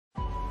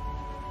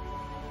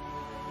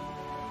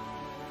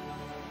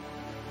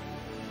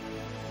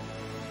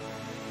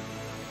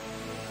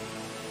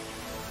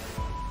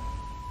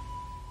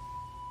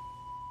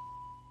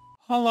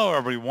Hello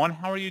everyone,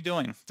 how are you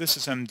doing? This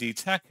is MD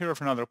Tech here with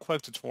another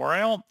quick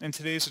tutorial. In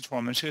today's tutorial,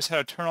 I'm going to show you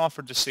how to turn off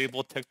or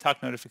disable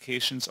TikTok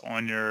notifications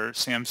on your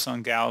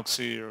Samsung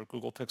Galaxy or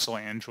Google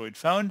Pixel Android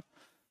phone.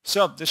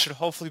 So this should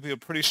hopefully be a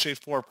pretty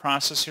straightforward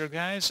process here,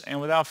 guys. And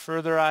without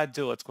further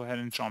ado, let's go ahead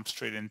and jump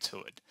straight into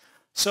it.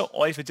 So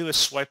all you have to do is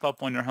swipe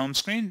up on your home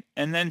screen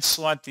and then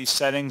select the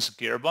settings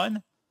gear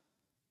button.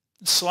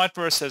 Select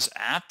where it says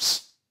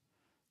apps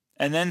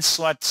and then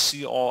select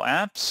see all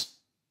apps.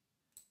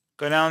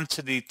 Go down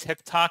to the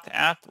TikTok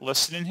app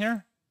listed in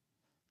here,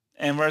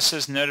 and where it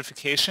says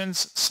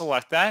notifications,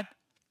 select that.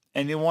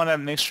 And you want to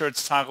make sure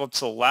it's toggled to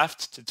the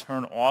left to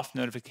turn off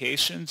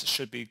notifications. It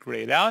should be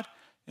grayed out,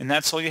 and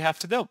that's all you have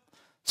to do.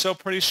 So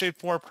pretty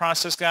straightforward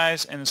process,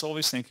 guys, and as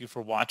always, thank you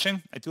for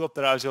watching. I do hope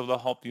that I was able to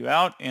help you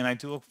out, and I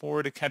do look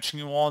forward to catching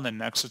you all in the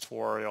next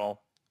tutorial.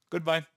 Goodbye.